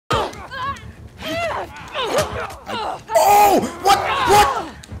Oh!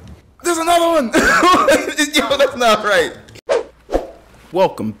 What? There's another one! Yo, that's not right.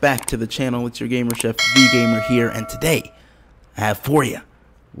 Welcome back to the channel. It's your Gamer Chef, The Gamer here, and today I have for you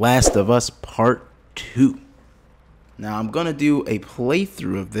Last of Us Part 2. Now, I'm going to do a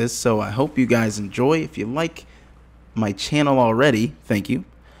playthrough of this, so I hope you guys enjoy. If you like my channel already, thank you.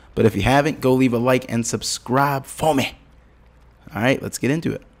 But if you haven't, go leave a like and subscribe for me. Alright, let's get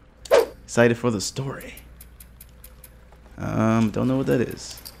into it. Excited for the story. Don't know what that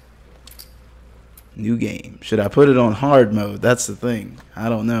is. New game. Should I put it on hard mode? That's the thing. I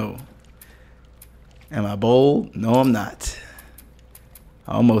don't know. Am I bold? No, I'm not.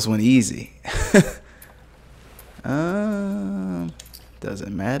 I almost went easy. Doesn't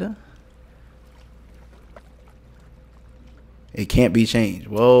matter. It can't be changed.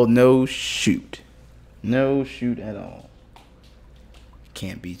 Well, no shoot. No shoot at all.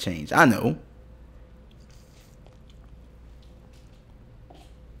 Can't be changed. I know.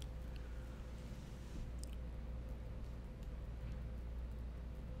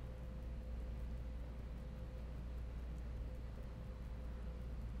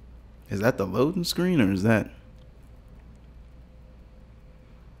 Is that the loading screen or is that?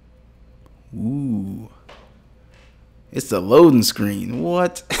 Ooh. It's the loading screen.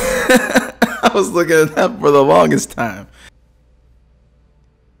 What? I was looking at that for the longest time.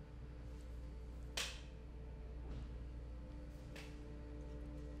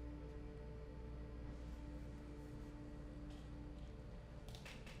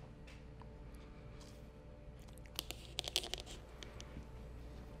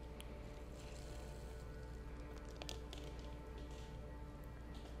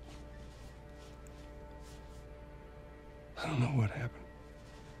 I don't know what happened.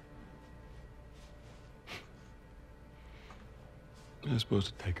 I was supposed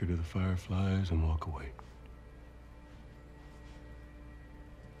to take her to the Fireflies and walk away.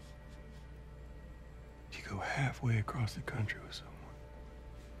 You go halfway across the country with someone.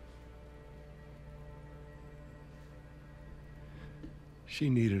 She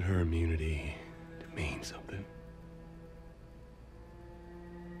needed her immunity to mean something.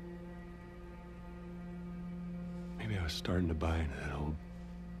 Maybe I was starting to buy into that old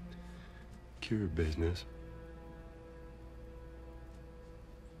cure business.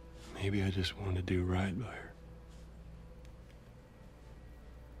 Maybe I just wanted to do right by her.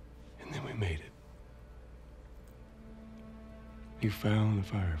 And then we made it. You found the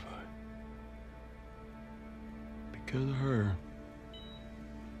Firefly. Because of her,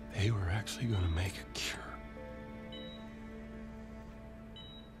 they were actually going to make a cure.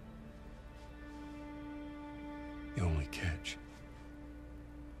 The only catch,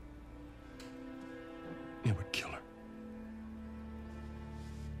 it would kill her.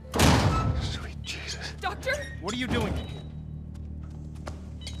 Sweet Jesus. Doctor? What are you doing?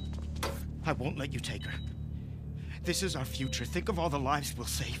 I won't let you take her. This is our future. Think of all the lives we'll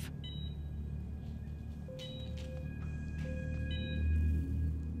save.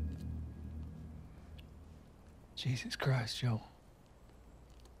 Jesus Christ, Joe.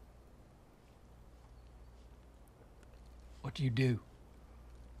 What do you do?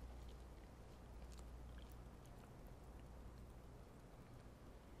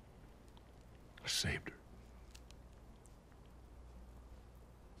 I saved her.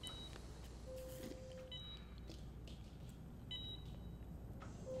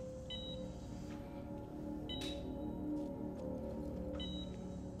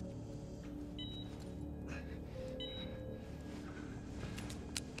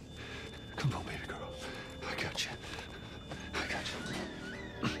 Come on, baby girl. I got you.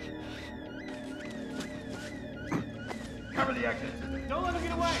 Cover the exit. Don't let him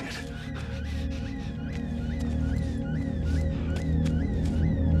get away.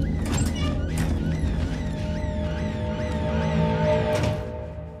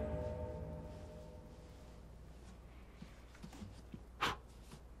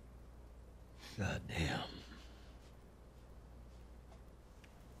 God damn.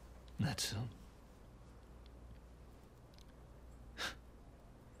 That's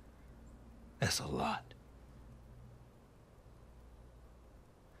that's a lot.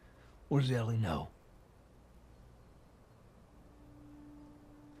 What does Ellie know?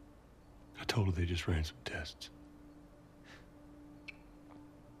 I told her they just ran some tests.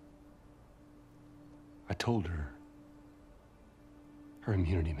 I told her her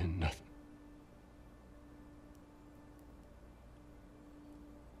immunity meant nothing.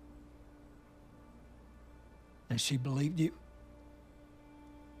 And she believed you?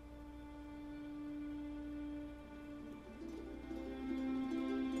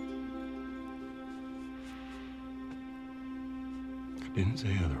 Didn't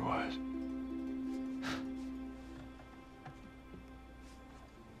say otherwise.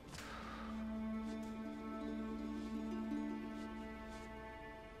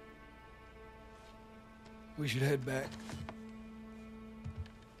 We should head back.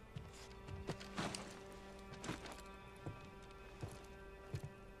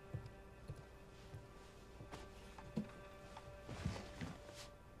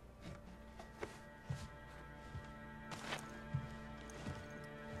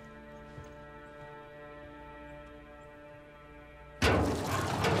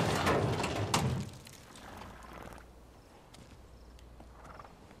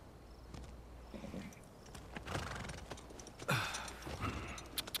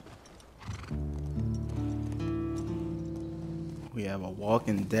 We have a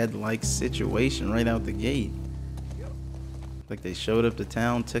Walking Dead-like situation right out the gate. Like they showed up to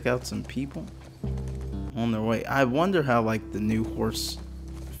town, took out some people on their way. I wonder how like the new horse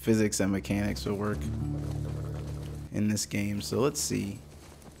physics and mechanics will work in this game. So let's see.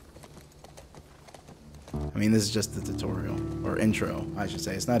 I mean, this is just the tutorial, or intro, I should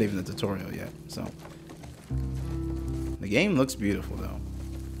say. It's not even the tutorial yet. So the game looks beautiful though.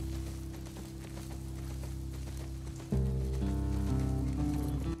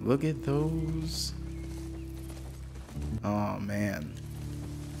 Look at those. Oh man.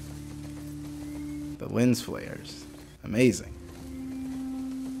 The lens flares. Amazing.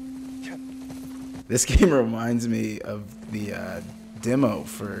 This game reminds me of the demo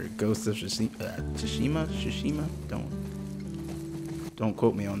for Ghost of Tsushima? Don't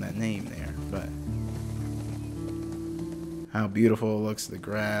quote me on that name there, but how beautiful it looks, the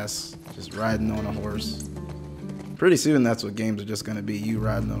grass, just riding on a horse. Pretty soon that's what games are just gonna be, you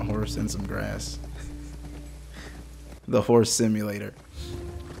riding on a horse in some grass. The horse simulator.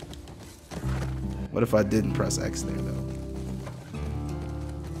 What if I didn't press X there though?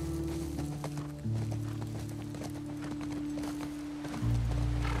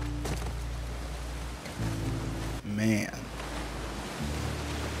 Man.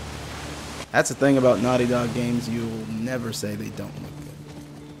 That's the thing about Naughty Dog games, you'll never say they don't look good.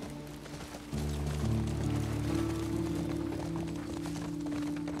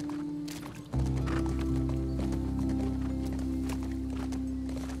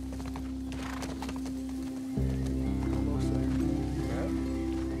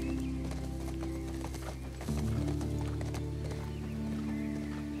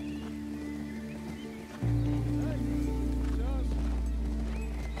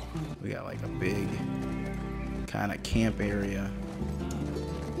 We got like a big kind of camp area.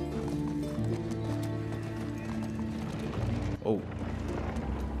 Oh.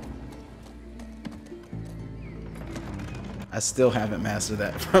 I still haven't mastered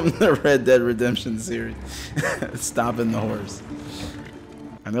that from the Red Dead Redemption series. Stopping the horse.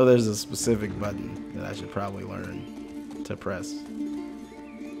 I know there's a specific button that I should probably learn to press.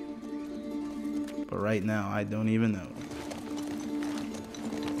 But right now, I don't even know.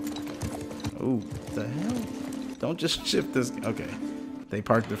 Oh, what the hell? Don't just shift this. Okay. They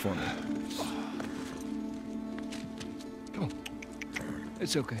parked it for me. Come on.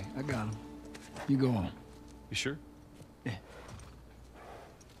 It's okay. I got him. You go on. You sure? Yeah.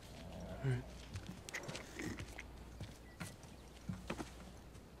 All right.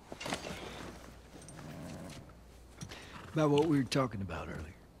 About what we were talking about earlier.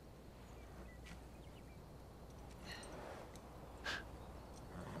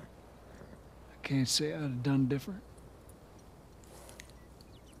 Can't say I'd have done different.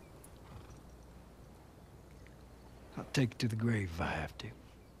 I'll take it to the grave if I have to.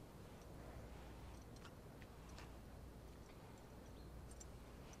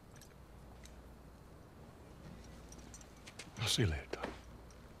 I'll see you later, Tom.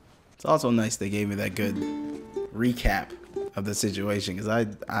 It's also nice they gave me that good recap of the situation, because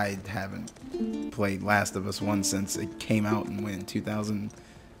I haven't played Last of Us 1 since it came out in when,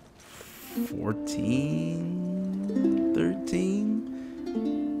 2014,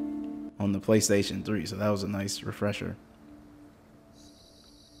 13 on the PlayStation 3, so that was a nice refresher.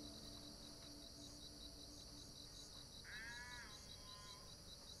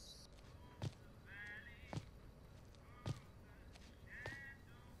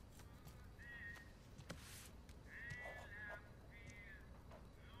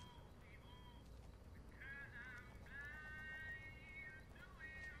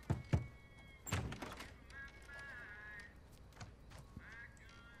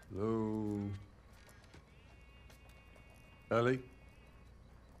 Hello? Ellie?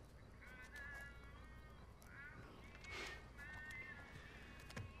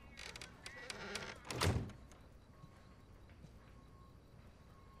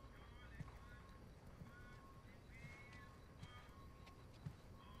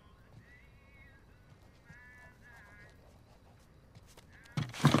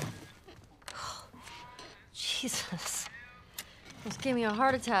 Jesus. Almost gave me a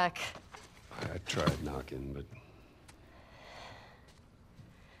heart attack. I tried knocking, but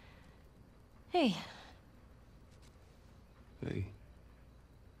Hey, hey,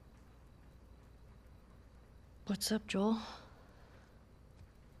 what's up, Joel?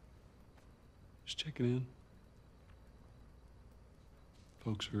 just checking in.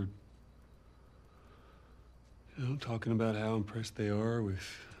 Folks are, talking about how impressed they are with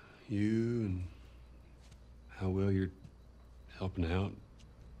you and how well you're helping out.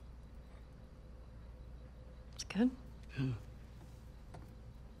 It's good. Yeah.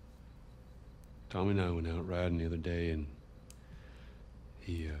 Tommy and I went out riding the other day, and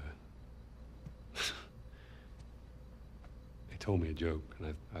he told me a joke,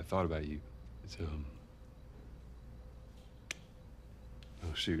 and I thought about you. It's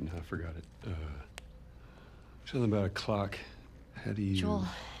oh shoot, I forgot it. Something about a clock. How do you? Joel,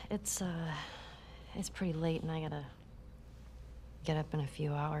 it's pretty late, and I gotta get up in a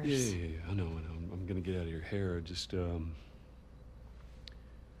few hours. Yeah. I know. I'm gonna get out of your hair. Just I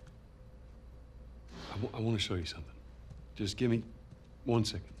want to show you something. Just give me 1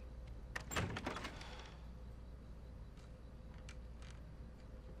 second.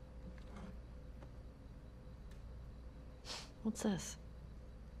 What's this?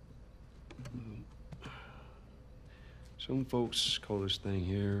 Some folks call this thing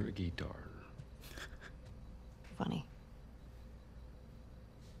here a guitar. Funny.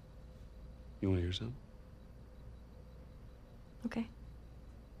 You want to hear something? Okay.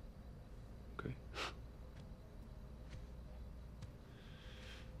 Okay.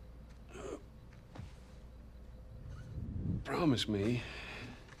 Promise me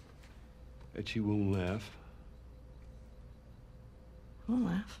that you won't laugh. I won't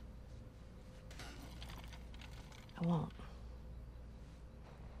laugh. I won't.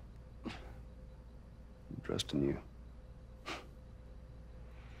 I'm trusting you.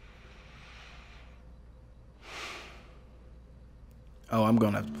 Oh, I'm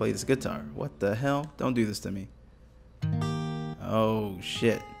gonna have to play this guitar. What the hell? Don't do this to me. Oh,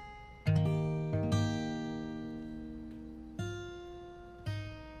 shit.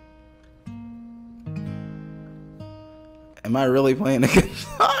 Am I really playing the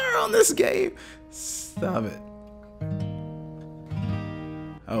guitar on this game? Stop it.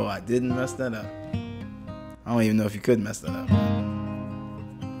 Oh, I didn't mess that up. I don't even know if you could mess that up.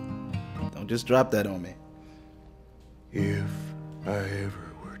 Don't just drop that on me. If I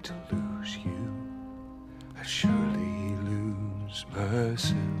ever were to lose you, I'd surely lose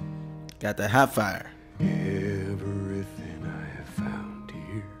myself. Got that hot fire. Everything I have found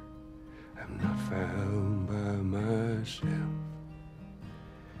here, I'm not found by myself.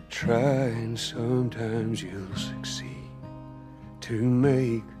 Try and sometimes you'll succeed to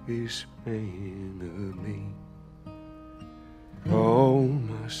make this man of me. All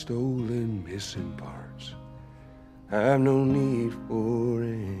my stolen missing parts, I've no need for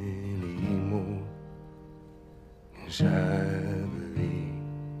any more. 'Cause I believe,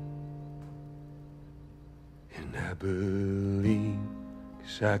 and I believe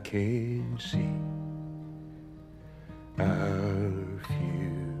 'cause I can see our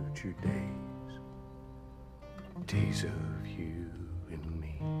future days, days of you and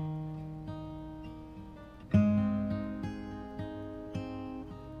me.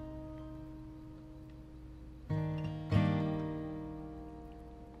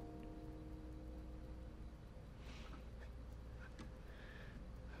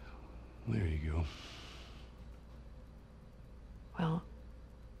 There you go. Well,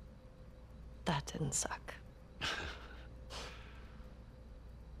 that didn't suck.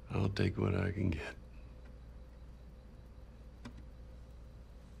 I'll take what I can get.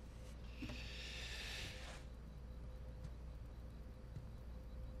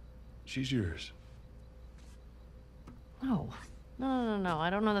 She's yours. No. No. I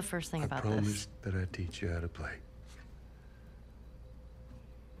don't know the first thing I about promised this. that I'd teach you how to play.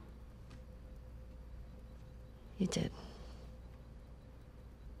 You did.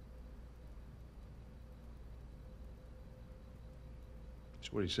 So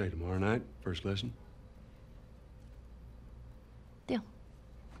what do you say, tomorrow night, first lesson? Deal.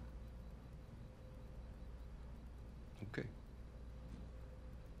 Okay.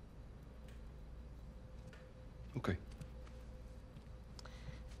 Okay.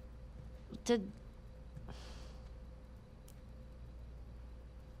 Do you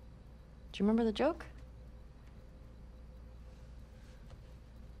remember the joke?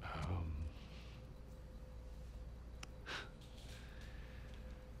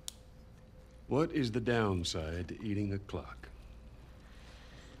 What is the downside to eating a clock?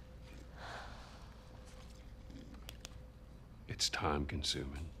 it's time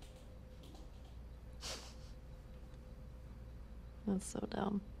consuming. That's so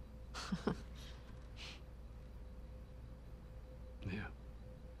dumb. Yeah.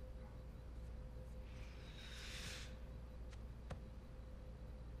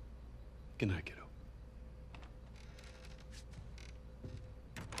 Good night, kiddo.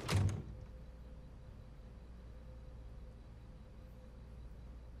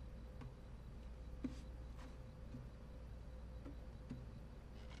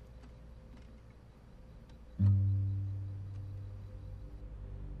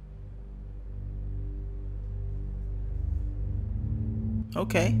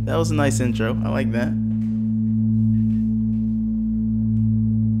 Okay, that was a nice intro. I like that.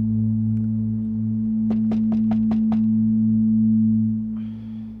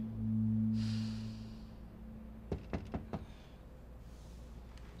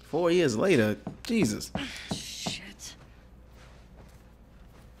 Four years later, Jesus. Shit.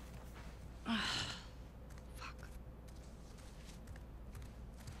 Fuck.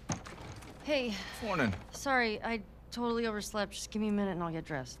 Hey, Morning. sorry, I totally overslept. Just give me a minute and I'll get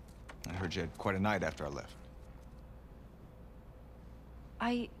dressed. I heard you had quite a night after I left.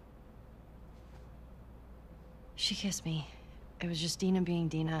 She kissed me. It was just Dina being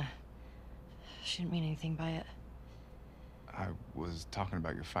Dina. She didn't mean anything by it. I was talking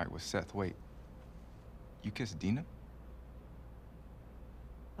about your fight with Seth. Wait, you kissed Dina?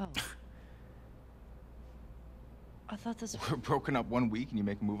 Oh. I thought this... We're broken up 1 week and you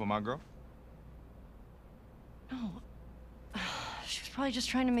make a move on my girl? No. She was probably just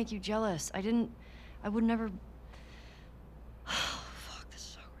trying to make you jealous. I would never... Fuck, this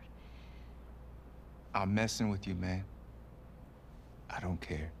is awkward. I'm messing with you, man. I don't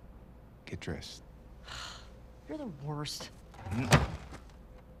care. Get dressed. You're the worst.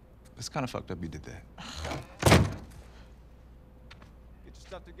 It's kind of fucked up you did that. Get your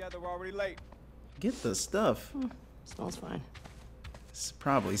stuff together, we're already late. Get the stuff. Smells fine. It's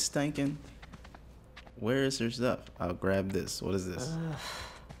probably stinking. Where is her stuff? I'll grab this. What is this?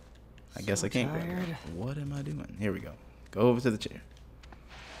 I guess I can't grab it. What am I doing? Here we go. Go over to the chair.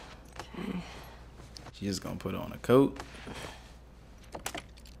 Okay. She's just gonna put on a coat.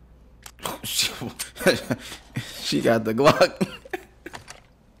 She got the Glock.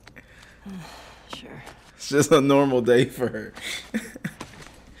 Sure. It's just a normal day for her.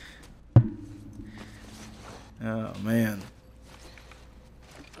 Oh man.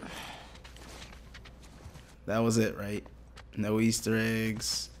 That was it, right? No Easter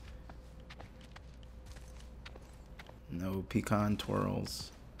eggs. No pecan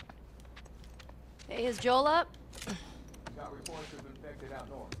twirls. Hey, is Joel up? Got reports of infected out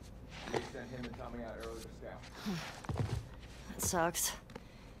north. They sent him and Tommy out early to scout. That sucks.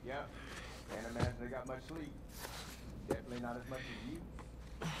 Yep. Can't imagine they got much sleep. Definitely not as much as you.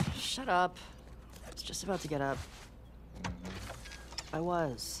 Shut up. I was just about to get up. I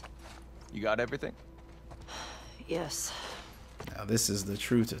was. You got everything? Yes. Now this is the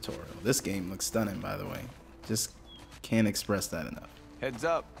true tutorial. This game looks stunning, by the way. Just can't express that enough. Heads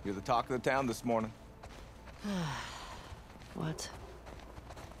up, you're the talk of the town this morning. What?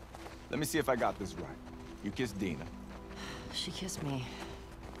 Let me see if I got this right. You kissed Dina, She kissed me.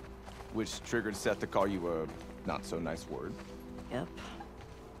 which triggered Seth to call you a not-so-nice word. Yep.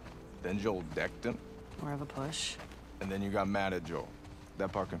 Then Joel decked him, More of a push. and then you got mad at Joel.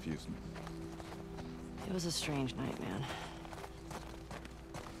 That part confused me. It was a strange night, man.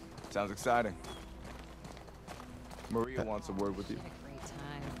 Sounds exciting. Maria wants a word with you.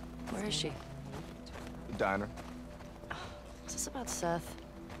 Where is she? The diner. Is this about Seth?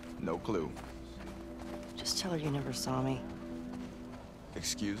 No clue. Just tell her you never saw me.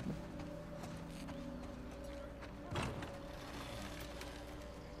 Excuse me?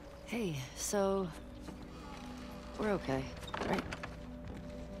 Hey, so... We're okay, right?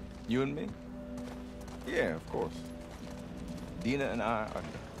 You and me? Yeah, of course. Dina and I are...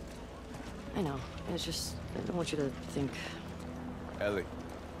 I know. It's just... I don't want you to think... Ellie,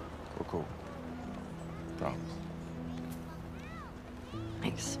 we're cool. Promise.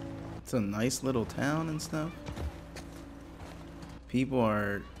 Thanks. It's a nice little town and stuff. People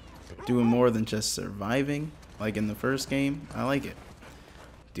are doing more than just surviving, like in the first game. I like it.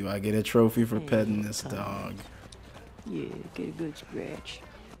 Do I get a trophy for petting this dog? Yeah, get a good scratch.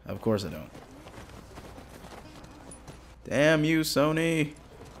 Of course I don't. Damn you, Sony.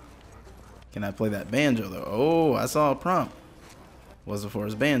 Can I play that banjo, though? Oh, I saw a prompt. Was it for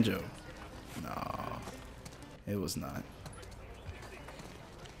his banjo? No, it was not.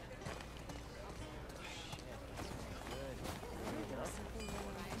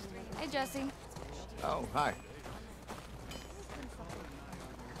 Hey, Jesse. Oh, hi.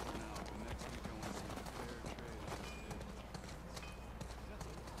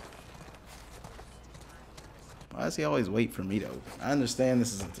 Why does he always wait for me to open? I understand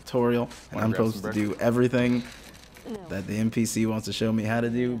this is a tutorial and Wanna I'm grab supposed some to do everything that the NPC wants to show me how to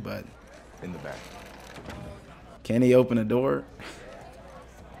do, but In the back. can he open a door?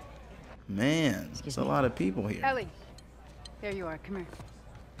 Man, there's a lot of people here. Ellie, there you are. Come here.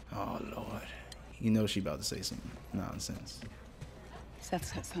 Oh, Lord. You know she about to say some nonsense.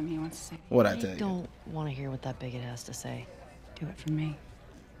 Seth's got something he wants to say. What'd I I tell you? don't want to hear what that bigot has to say. Do it for me,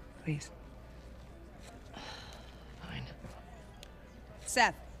 please. Fine.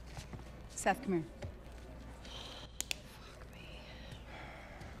 Seth. Seth, come here.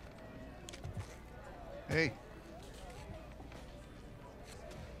 Hey.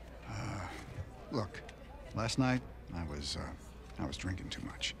 Look, last night I was drinking too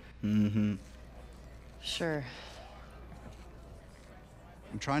much. Mm-hmm. Sure.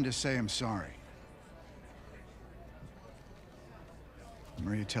 I'm trying to say I'm sorry.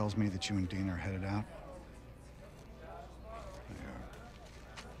 Maria tells me that you and Dean are headed out.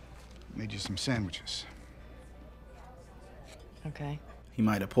 I made you some sandwiches. Okay. He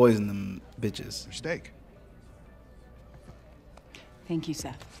might have poisoned them bitches. They're steak. Thank you,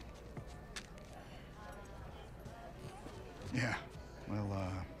 Seth. Yeah. Well,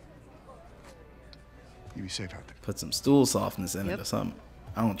 you be safe out there. Put some stool softness in it or something.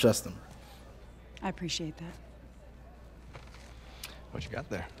 I don't trust him. I appreciate that. What you got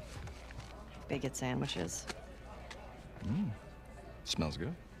there? Bigot sandwiches. Smells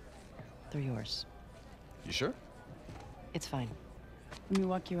good. They're yours. You sure? It's fine. Let me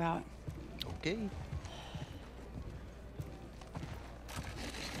walk you out. Okay.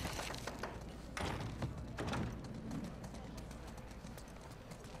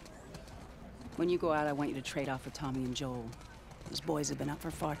 When you go out, I want you to trade off with Tommy and Joel. Those boys have been up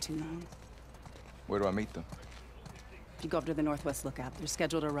for far too long. Where do I meet them? You go up to the Northwest Lookout. They're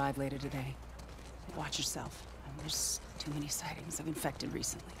scheduled to arrive later today. Watch yourself. There's too many sightings of infected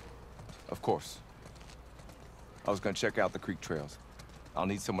recently. Of course. I was gonna check out the creek trails. I'll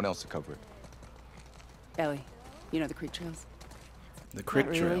need someone else to cover it. Ellie, you know the creek trails? The crick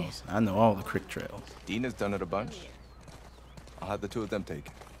really. trails. I know all the crick trails. Dina's done it a bunch. I'll have the two of them take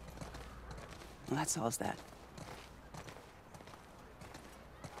it. Well, that solves that.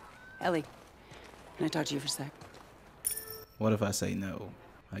 Ellie, can I talk to you for a sec? What if I say no?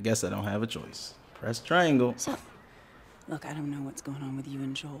 I guess I don't have a choice. Press triangle. So, Look, I don't know what's going on with you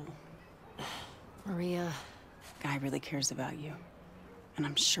and Joel. Maria, Guy really cares about you. And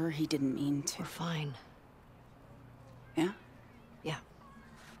I'm sure he didn't mean to. we're fine. Yeah? Yeah.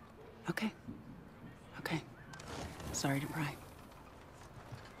 Okay. Okay. Sorry to pry.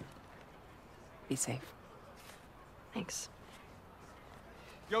 Be safe. Thanks.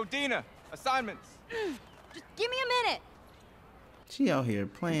 Yo, Dina! Assignments! Just give me a minute. She out here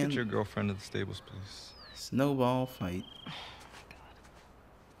playing Get your girlfriend to the stables, please. snowball fight.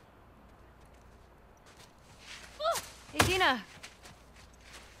 Hey, Dina.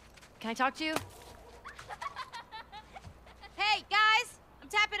 Can I talk to you? Hey, guys! I'm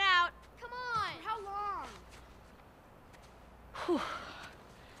tapping out. Come on! How long?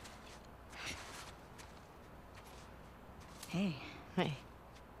 Hey. Hey.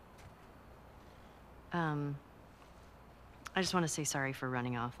 I just want to say sorry for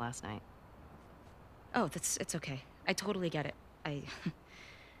running off last night. Oh, it's okay. I totally get it. I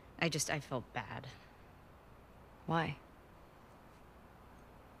felt bad. Why?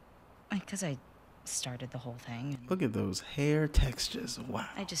 Because I started the whole thing. And Look at those hair textures. Wow.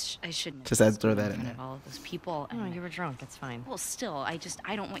 I shouldn't. Just had to have throw spoken that in front there. of all of those people. No, And you were drunk. It's fine. well, still, I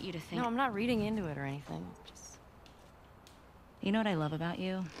don't want you to think. No, I'm not reading into it or anything. Just... You know what I love about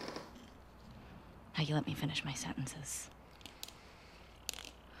you? How you let me finish my sentences.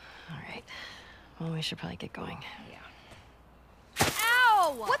 All right. Well, we should probably get going. Yeah.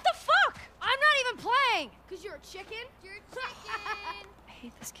 Ow! What the fuck? I'm not even playing! Because you're a chicken? You're a chicken! I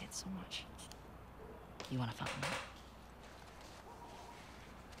hate this kid so much. You want to fuck me?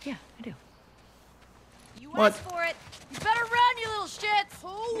 Yeah, I do. You What? asked for it. You better run, you little shits!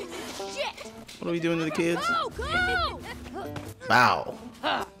 Holy shit! What are we doing to the kids? Go, go! Bow.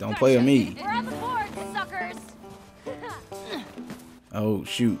 Don't play with me. We're on the board, suckers! Oh,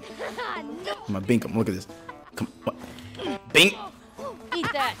 shoot. No. I'm gonna bink him. Look at this. Come on. Bink. Eat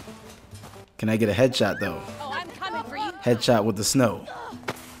that! Can I get a headshot, though? Oh, I'm coming for you! Headshot with the snow.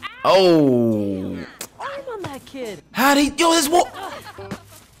 Oh. I'm on that kid! How'd he? Yo, this what?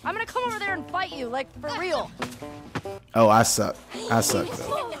 I'm gonna come over there and fight you, like, for real! Oh, I suck. I suck,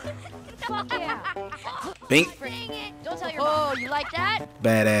 though. Fuck yeah! Bink. Dang it! Don't tell your mom. Oh, you like that?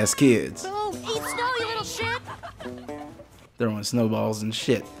 Badass kids. Boom! Eat snow, you little shit! Throwing snowballs and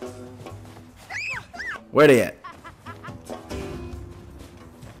shit. Where they at?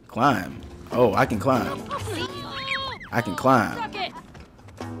 Climb. Oh, I can climb. I can climb.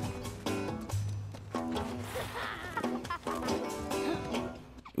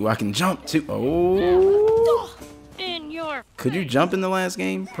 Ooh, I can jump too. Oh. Could you jump in the last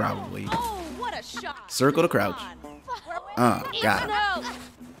game? Probably. Circle to crouch. Got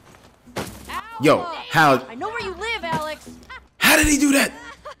it. Yo, how? I know where you live, Alex. How did he do that?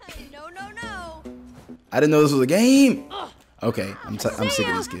 No. I didn't know this was a game. Okay, I'm sick of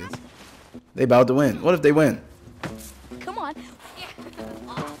these kids. They about to win. What if they win? Come on.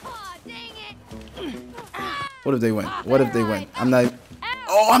 Oh, dang it. What if they win? What if they win? I'm not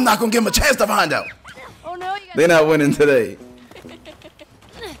gonna give them a chance to find out. Oh no, you They're not winning today.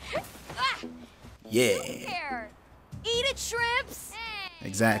 Yeah. Here. Eat it, shrimps.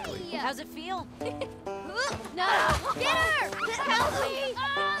 Exactly. How's it feel? No. Get her. Help me.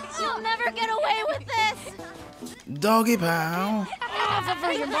 You'll never get away with this. Doggy pal.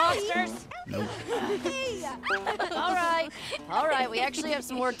 For your monsters. Nope. All right. We actually have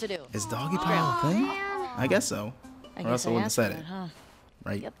some work to do. Is doggy pal a thing? I guess so. I Or guess else I I wouldn't have asked said for it. that, huh?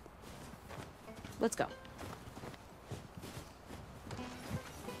 Right? Yep. Let's go.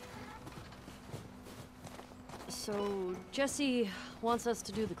 So Jesse wants us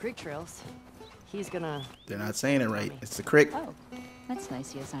to do the creek trails. He's gonna. They're not saying it right. It's the crick. Oh, that's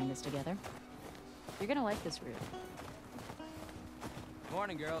nice you assigned us together. You're gonna like this route.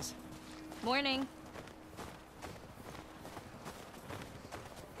 Morning, girls. Morning.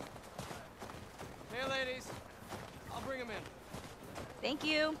 Hey, ladies. I'll bring them in. Thank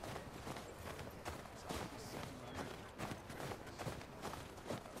you.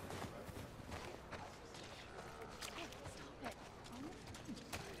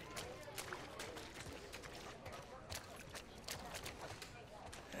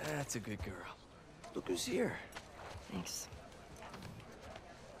 That's a good girl. Look who's here. Thanks.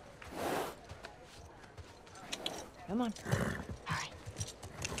 Come on. All right.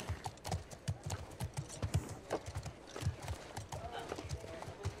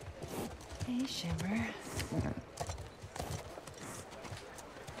 Hey, Shimmer.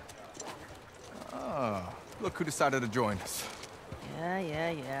 Ah, look who decided to join us.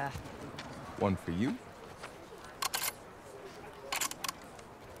 Yeah. One for you.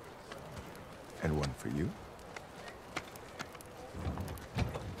 And one for you.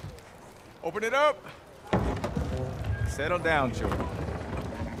 Open it up. Settle down, children.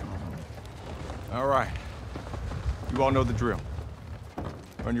 All right. You all know the drill.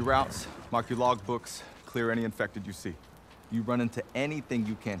 Run your routes, mark your logbooks, clear any infected you see. You run into anything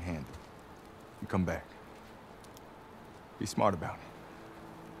you can't handle, you come back. Be smart about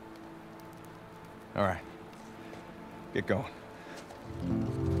it. All right. Get going.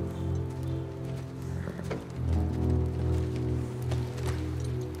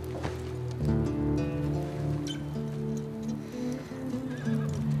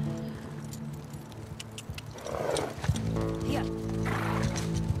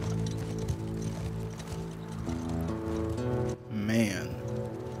 Man.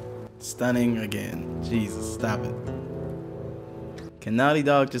 Stunning again. Jesus, stop it. Can Naughty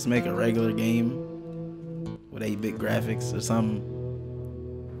Dog just make a regular game with 8-bit graphics or something?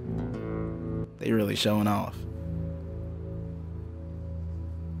 They really showing off.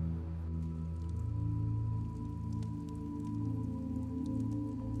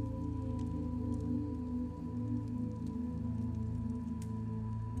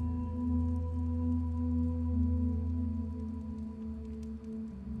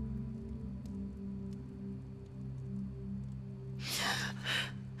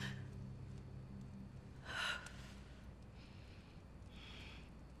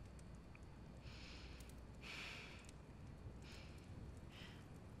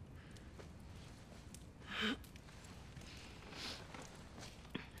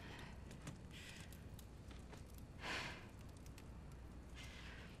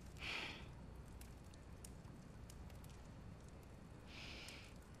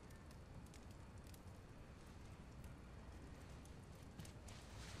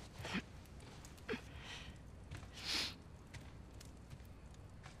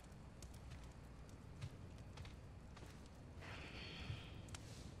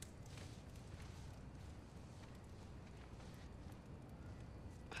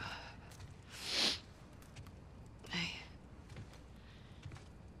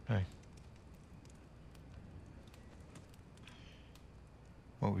 Hey.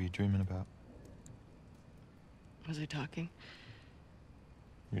 What were you dreaming about? Was I talking?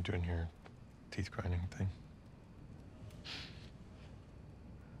 You're doing your teeth grinding thing.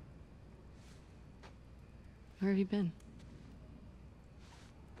 Where have you been?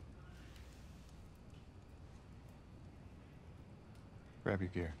 Grab your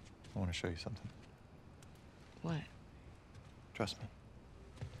gear. I want to show you something. What? Trust me.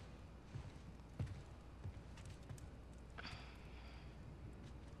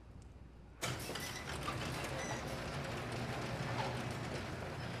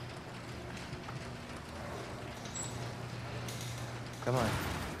 Come on.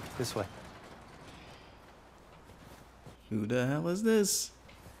 This way. Who the hell is this?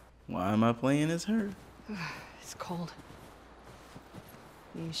 Why am I playing as her? It's cold.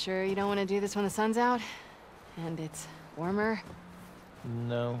 You sure you don't want to do this when the sun's out? And it's warmer?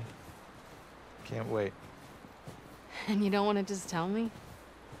 No. Can't wait. And you don't want to just tell me?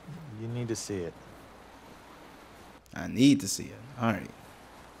 You need to see it. I need to see it. All right.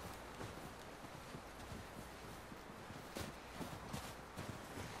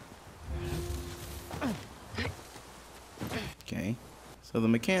 Okay. So the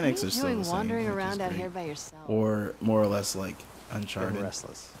mechanics are still the same. Wandering which is around out great. here by yourself. Or more or less like Uncharted. Been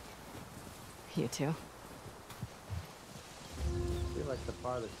restless. You too. I feel like the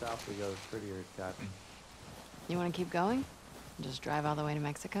farther south we go, the prettier it's gotten. You want to keep going? Just drive all the way to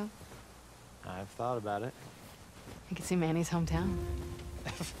Mexico? I've thought about it. You can see Manny's hometown.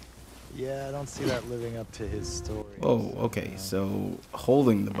 Yeah, I don't see that living up to his story. Oh, okay. So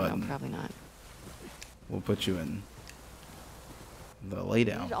holding the button No, probably not. will put you in the lay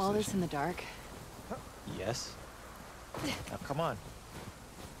down Did all this position. in the dark? Yes. Now come on.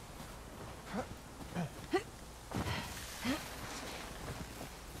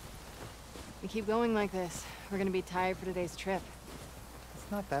 We keep going like this, we're gonna be tired for today's trip.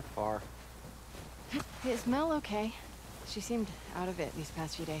 It's not that far. Is Mel okay? She seemed out of it these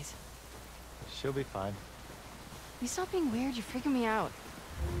past few days. She'll be fine. You stop being weird, you're freaking me out.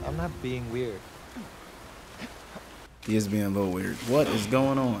 I'm not being weird. He is being a little weird. What is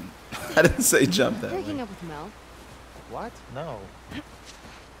going on? I didn't say jump that Breaking way. up with Mel? What? No.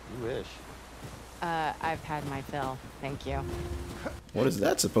 You wish. I've had my fill, thank you. What is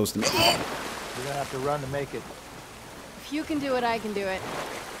that supposed to mean? You're gonna have to run to make it. If you can do it, I can do it.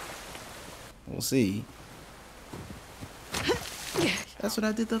 We'll see. That's what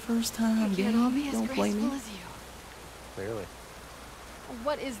I did the first time. I can't all be Game. as Don't play graceful me. as you. Clearly.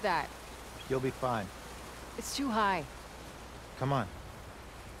 What is that? You'll be fine. It's too high. Come on.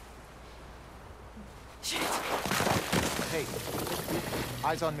 Shit. Hey,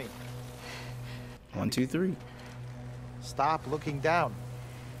 eyes on me. 1, 2, 3. Stop looking down.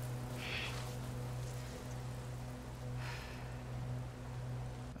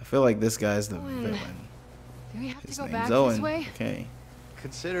 I feel like this guy's the Owen. villain. Do we have His to go name's back Owen. this way? Okay.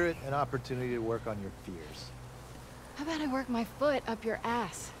 Consider it an opportunity to work on your fears. How about I work my foot up your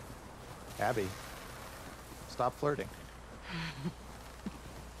ass? Abby, stop flirting.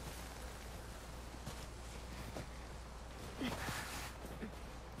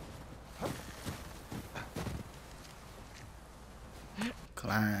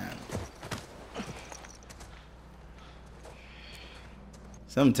 Climb.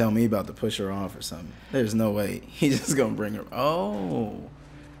 Something tell me about to push her off or something. There's no way. He's just gonna bring her. Oh.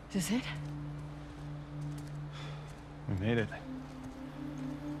 Is this it? We made it.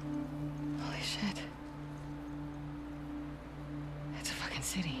 Holy shit. It's a fucking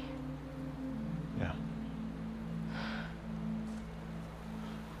city. Yeah.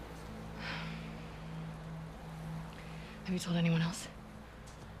 Have you told anyone else?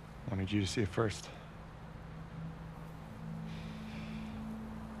 Wanted you to see it first.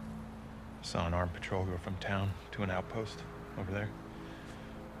 Saw an armed patrol go from town to an outpost over there.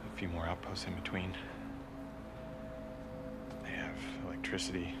 A few more outposts in between. They have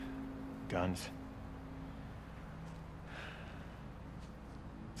electricity, guns.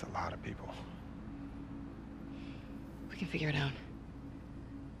 It's a lot of people. We can figure it out.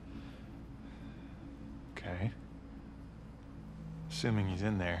 Okay. Assuming he's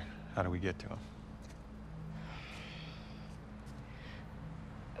in there, how do we get to him?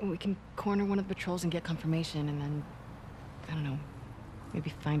 We can corner one of the patrols and get confirmation, and then, I don't know,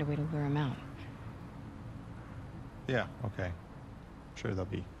 maybe find a way to lure him out. Yeah, okay. I'm sure they'll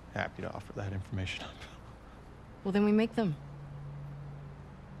be happy to offer that information up. Well, then we make them.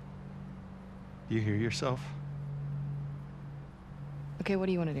 You hear yourself? Okay, what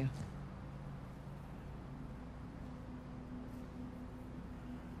do you want to do?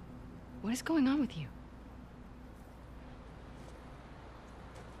 What is going on with you?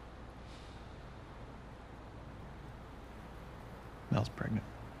 Mel's pregnant.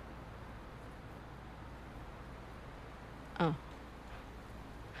 Oh.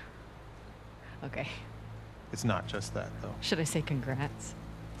 Okay. It's not just that, though. Should I say congrats?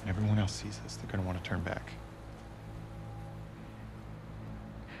 When everyone else sees this, they're gonna want to turn back.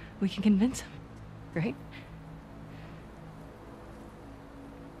 We can convince him, right?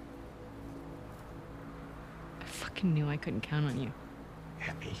 I fucking knew I couldn't count on you.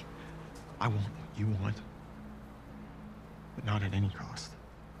 Abby, I want what you want, but not at any cost.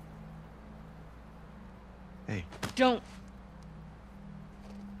 Hey. Don't.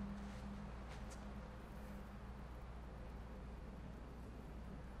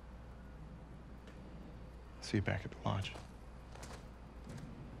 See you back at the lodge.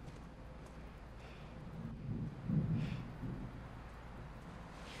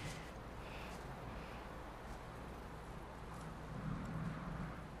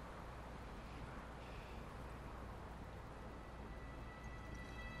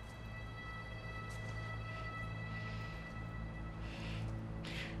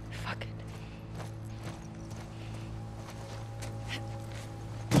 Fuck it.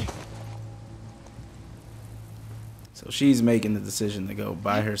 So she's making the decision to go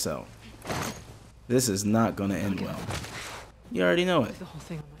by herself. This is not gonna end well. You already know it.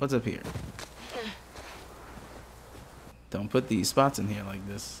 What's up here? Don't put these spots in here like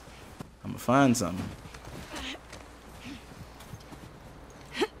this. I'm gonna find something.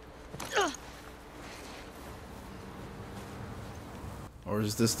 Or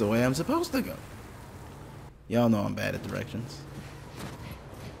is this the way I'm supposed to go? Y'all know I'm bad at directions.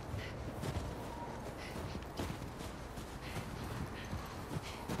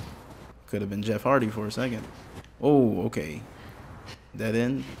 Could have been Jeff Hardy for a second. Oh, okay. Dead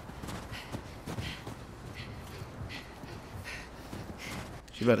end.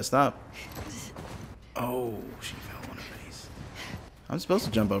 She better stop. Oh, she fell on her face. I'm supposed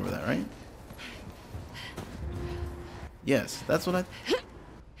to jump over that, right? Yes, that's what I...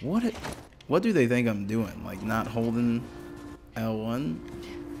 What do they think I'm doing? Like, not holding L1?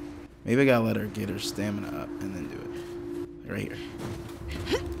 Maybe I gotta let her get her stamina up and then do it. Right here.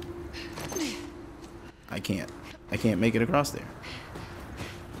 I can't make it across there.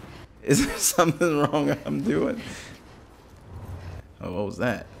 Is there something wrong I'm doing? Oh, what was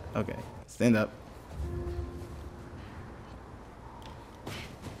that? Okay, stand up.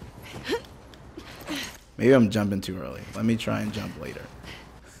 Maybe I'm jumping too early. Let me try and jump later.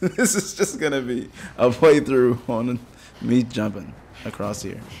 This is just gonna be a playthrough on me jumping across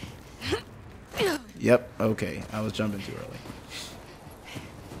here. Yep, okay, I was jumping too early.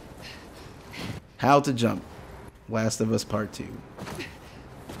 How to jump. Last of Us Part 2.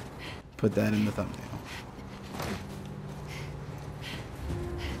 Put that in the thumbnail.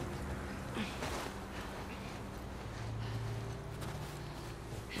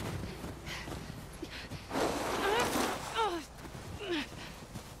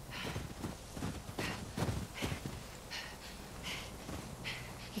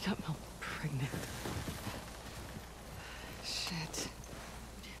 He got Mel pregnant. Shit.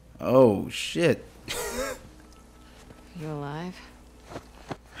 Oh, shit. You alive?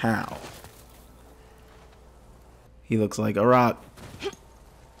 How? He looks like a rock.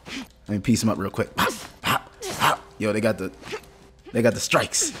 Let me piece him up real quick. Pop, pop, pop. Yo, they got the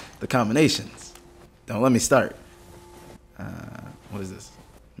strikes, the combinations. Don't let me start. What is this?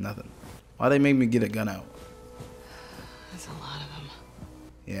 Nothing. Why they make me get a gun out? That's a lot of them.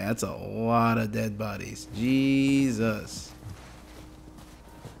 Yeah, that's a lot of dead bodies. Jesus.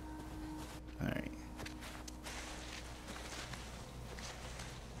 All right.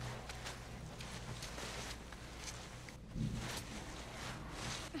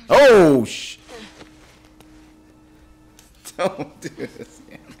 Oh, shit. Don't do this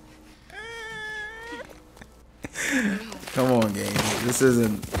again. Come on, game. This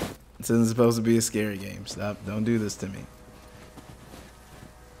isn't supposed to be a scary game. Stop. Don't do this to me.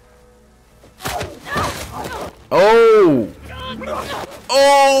 Oh!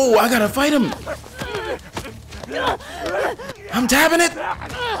 Oh! I gotta fight him! I'm tapping it!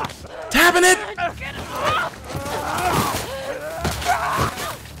 Tapping it!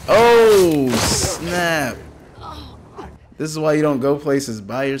 Oh, snap. This is why you don't go places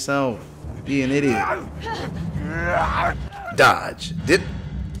by yourself. Be an idiot. Dodge. Dip.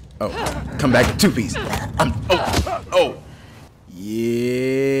 Oh, come back in two pieces. Oh.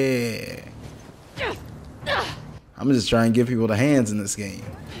 Yeah. I'm just trying to give people the hands in this game.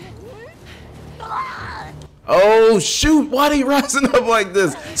 Oh, shoot. Why are you rising up like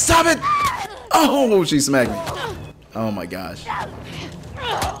this? Stop it. Oh, she smacked me. Oh, my gosh.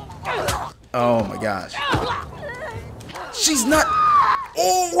 Oh, my gosh. She's not.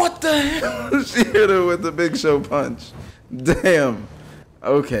 Oh, what the hell? She hit her with the Big Show punch. Damn.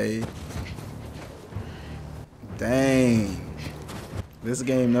 Okay. Dang. This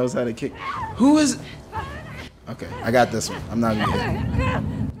game knows how to kick. Who is... Okay, I got this one. I'm not gonna hit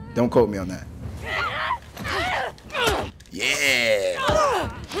him. Don't quote me on that. Yeah.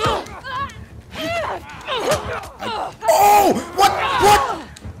 Oh, what?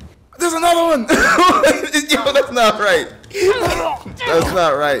 There's another one. Yo, that's not right. That's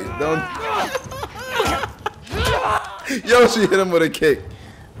not right. Don't. Yo, she hit him with a kick.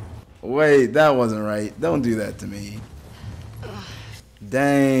 Wait, that wasn't right. Don't do that to me.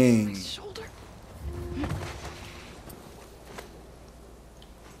 Dang.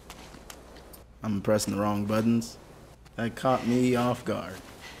 I'm pressing the wrong buttons. That caught me off guard.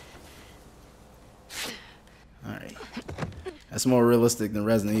 Alright. That's more realistic than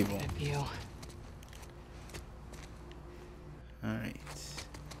Resident Evil. Alright.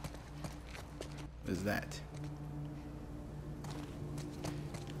 What is that?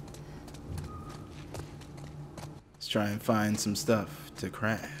 Let's try and find some stuff to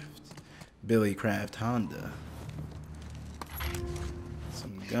craft. Billy Craft Honda.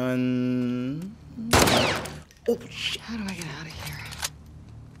 Some gun. Oh shit. How do I get out of here?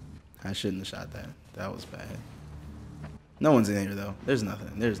 I shouldn't have shot that. That was bad. No one's in here though. There's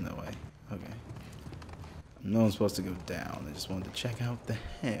nothing. There's no way. Okay. No one's supposed to go down. I just wanted to check out the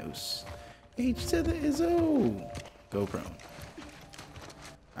house. H to the Izzo. Go prone.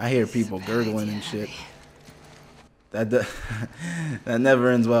 I hear people gurgling and shit. That never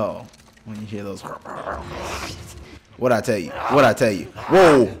ends well when you hear those. What I tell you? What I tell you?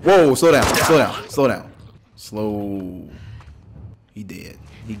 Whoa, whoa, slow down, slow down, slow down. Slow. He dead.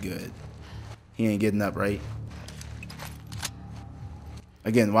 He good. He ain't getting up, right?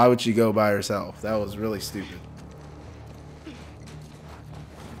 Again, why would she go by herself? That was really stupid.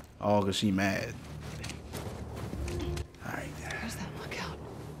 All because she mad. Alright. Where's that lookout?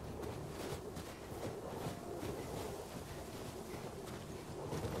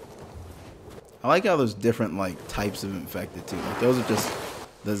 I like how there's different like types of infected too. Like those are just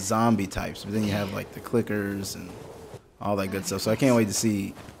the zombie types, but then you have like the clickers and all that good stuff. So I can't wait to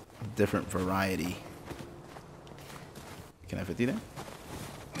see different variety. Can I fit through that?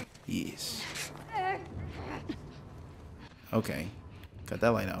 Yes. Okay. Cut that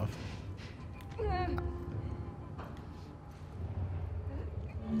light off.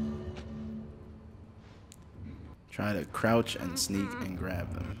 Try to crouch and sneak and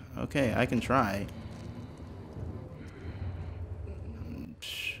grab them. Okay, I can try.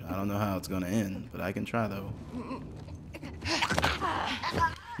 I don't know how it's gonna end, but I can try though.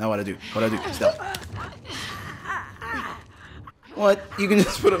 Now what I do? What I do? Stop. What? You can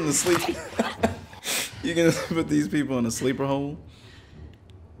just put them to sleep. You can just put these people in a sleeper hole?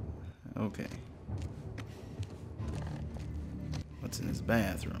 Okay. What's in his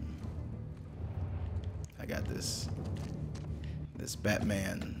bathroom? I got this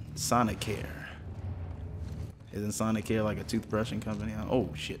Batman Sonicare. Isn't Sonicare like a toothbrushing company? Oh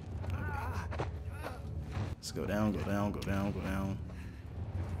shit. Okay. Let's go down, go down, go down, go down.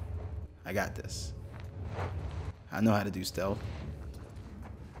 I got this. I know how to do stealth.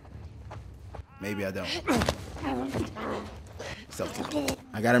 Maybe I don't. Stealth kill.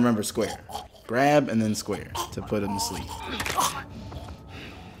 I gotta remember square. Grab and then square to put him to sleep.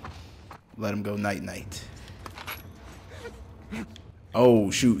 Let him go night night.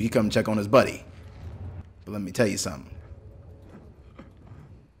 Oh shoot, he come check on his buddy. But let me tell you something.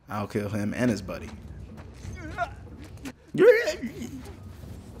 I'll kill him and his buddy.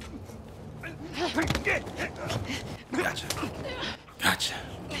 Gotcha. Gotcha.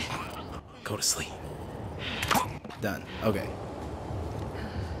 Go to sleep. Done. Okay.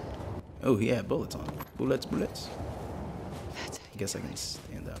 Oh, he had bullets on him. Bullets, bullets. I guess I can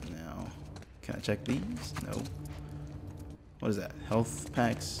stand up now. Can I check these? No. What is that? Health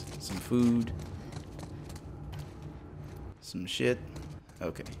packs, some food, some shit.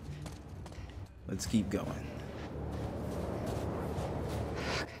 Okay. Let's keep going.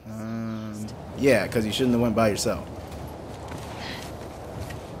 Yeah, because you shouldn't have went by yourself.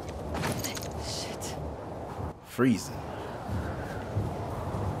 Shit. Freezing.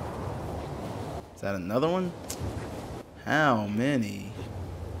 Is that another one? How many?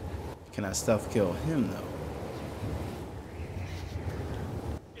 Can I stealth kill him though?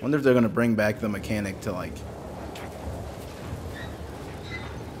 Wonder if they're gonna bring back the mechanic to like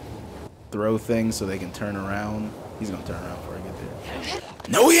throw things so they can turn around. He's gonna turn around before I get there.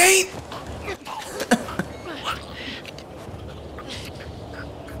 No, he ain't.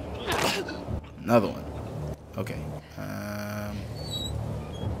 Another one. Okay.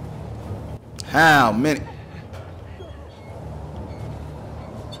 How many?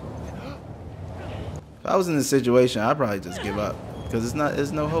 If I was in this situation, I'd probably just give up because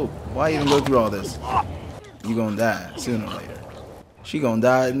there's no hope. Why even go through all this? You gonna die sooner or later. She gonna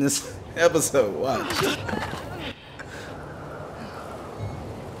die in this episode. Watch.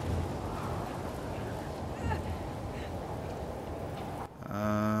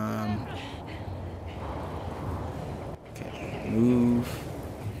 Okay, move.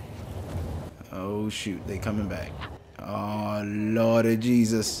 Oh shoot, they coming back. Oh Lord of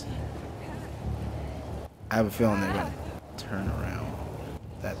Jesus. I have a feeling they're gonna turn around.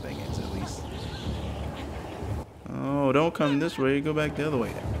 That thing is, at least. Oh, don't come this way. Go back the other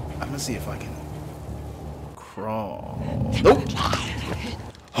way. I'm gonna see if I can crawl. Nope.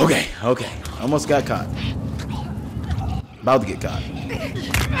 Okay, okay. Almost got caught. About to get caught.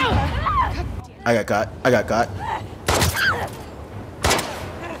 I got caught. I got caught.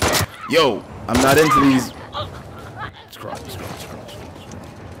 Yo, I'm not into these. Scroll.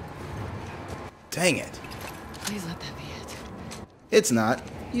 Dang it. Please let that be it. It's not.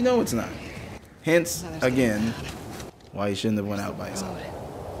 You know it's not. Hence, again, why you shouldn't have went out by yourself.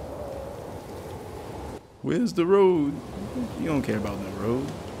 Where's the road? You don't care about the road.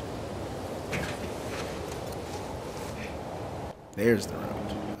 There's the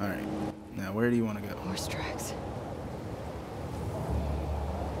road. Alright. Now, where do you want to go? Horse tracks.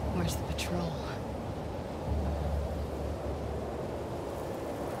 Where's the patrol?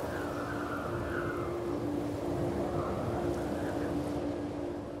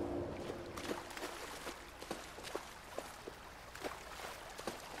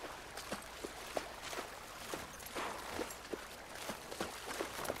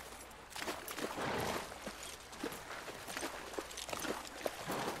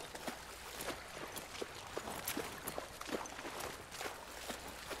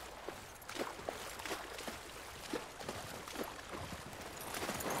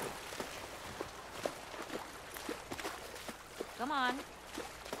 Come on.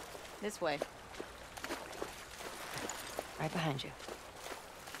 This way. Right behind you.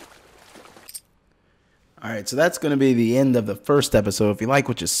 Alright, so that's going to be the end of the first episode. If you like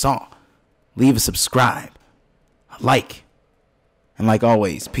what you saw, leave a subscribe, a like, and like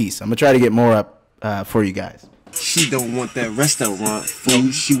always, peace. I'm going to try to get more up for you guys. She don't want that restaurant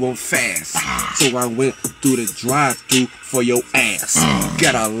food, she want fast. So I went through the drive-thru for your ass.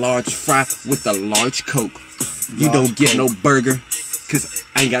 Got a large fry with a large Coke. You don't get no burger, cause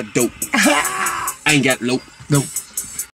I ain't got dope. I ain't got lope. Nope.